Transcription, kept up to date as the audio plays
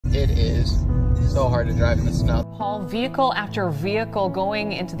It is so hard to drive in the snow. Haul vehicle after vehicle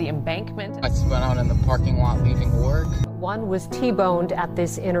going into the embankment. I spun out in the parking lot leaving work. One was T-boned at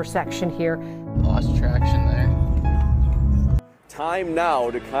this intersection here. Lost traction there. Time now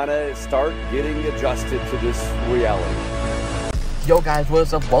to kind of start getting adjusted to this reality. Yo guys,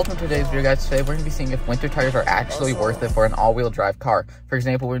 what's up? Welcome to today's video, guys. Today we're going to be seeing if winter tires are actually worth it for an all-wheel drive car. For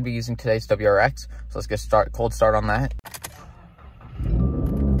example, we're going to be using today's WRX. So let's get cold start on that.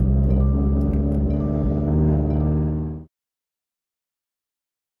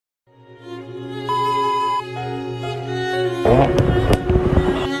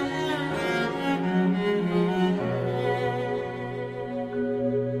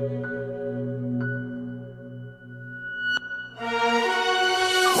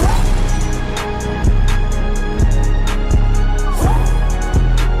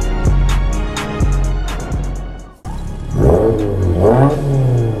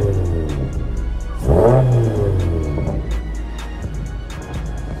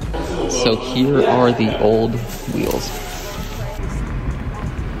 So here are the old wheels.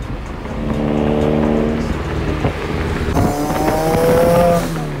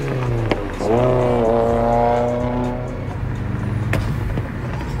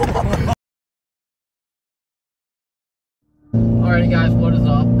 Alrighty guys, what is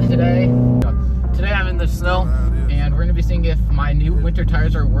up? Today I'm in the snow and we're going to be seeing if my new winter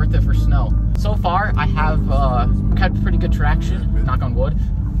tires are worth it for snow. So far I have had pretty good traction, knock on wood.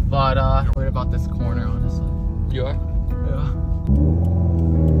 But I'm worried about this corner, honestly. You are? Yeah.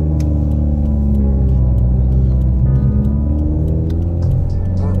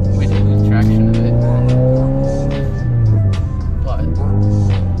 We did lose traction a bit. But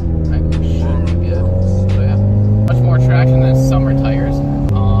I think we should be good. So yeah. Much more traction than summer tires.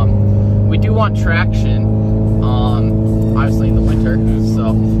 We do want traction, obviously in the winter.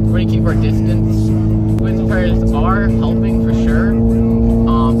 So we're gonna keep our distance. Winter tires are helping for sure.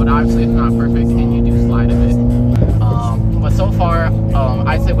 But obviously it's not perfect and you do slide a bit. But so far,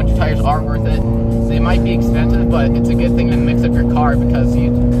 I'd say winter tires are worth it. They might be expensive, but it's a good thing to mix up your car because,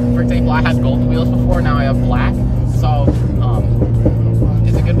 for example, I had gold wheels before, now I have black. So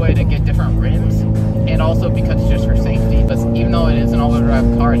it's a good way to get different rims, and also because it's just for safety. Because even though it is an all-wheel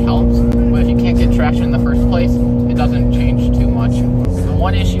drive car, it helps. But if you can't get traction in the first place, it doesn't change too much. The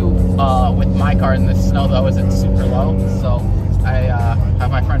one issue with my car in the snow though is it's super low. So I have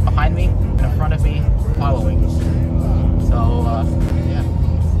my friend behind me and in front of me following. So, yeah.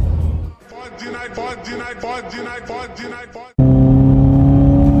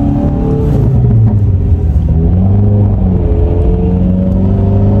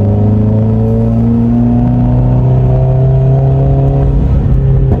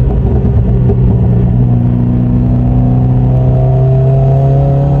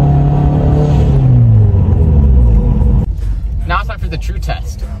 Now it's time for the true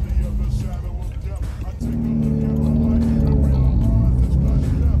test.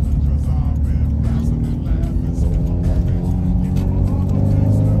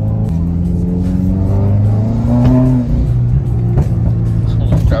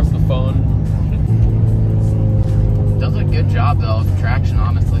 Drops the phone. Does a good job though of traction,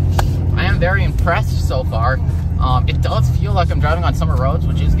 honestly. I am very impressed so far. It does feel like I'm driving on summer roads,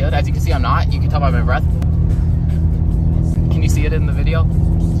 which is good. As you can see, I'm not. You can tell by my breath. Can you see it in the video?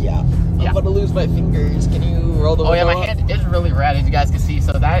 Yeah. I'm about to lose my fingers. Can you roll the window? Oh yeah, my hand is really red, as you guys can see.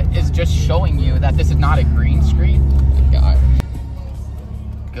 So that is just showing you that this is not a green screen. God.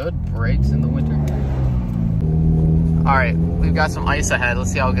 Good brakes in the winter. All right, we've got some ice ahead.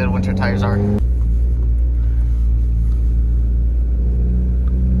 Let's see how good winter tires are.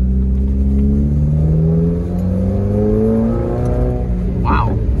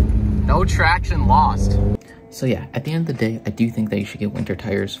 Wow, no traction lost. So yeah, at the end of the day, I do think that you should get winter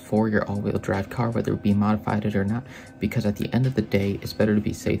tires for your all-wheel drive car, whether it be modified or not, because at the end of the day, it's better to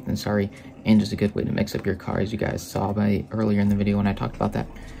be safe than sorry, and just a good way to mix up your car, as you guys saw earlier in the video when I talked about that.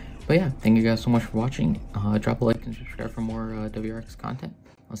 But yeah, thank you guys so much for watching. Drop a like and subscribe for more WRX content.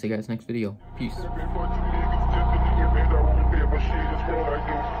 I'll see you guys next video. Peace.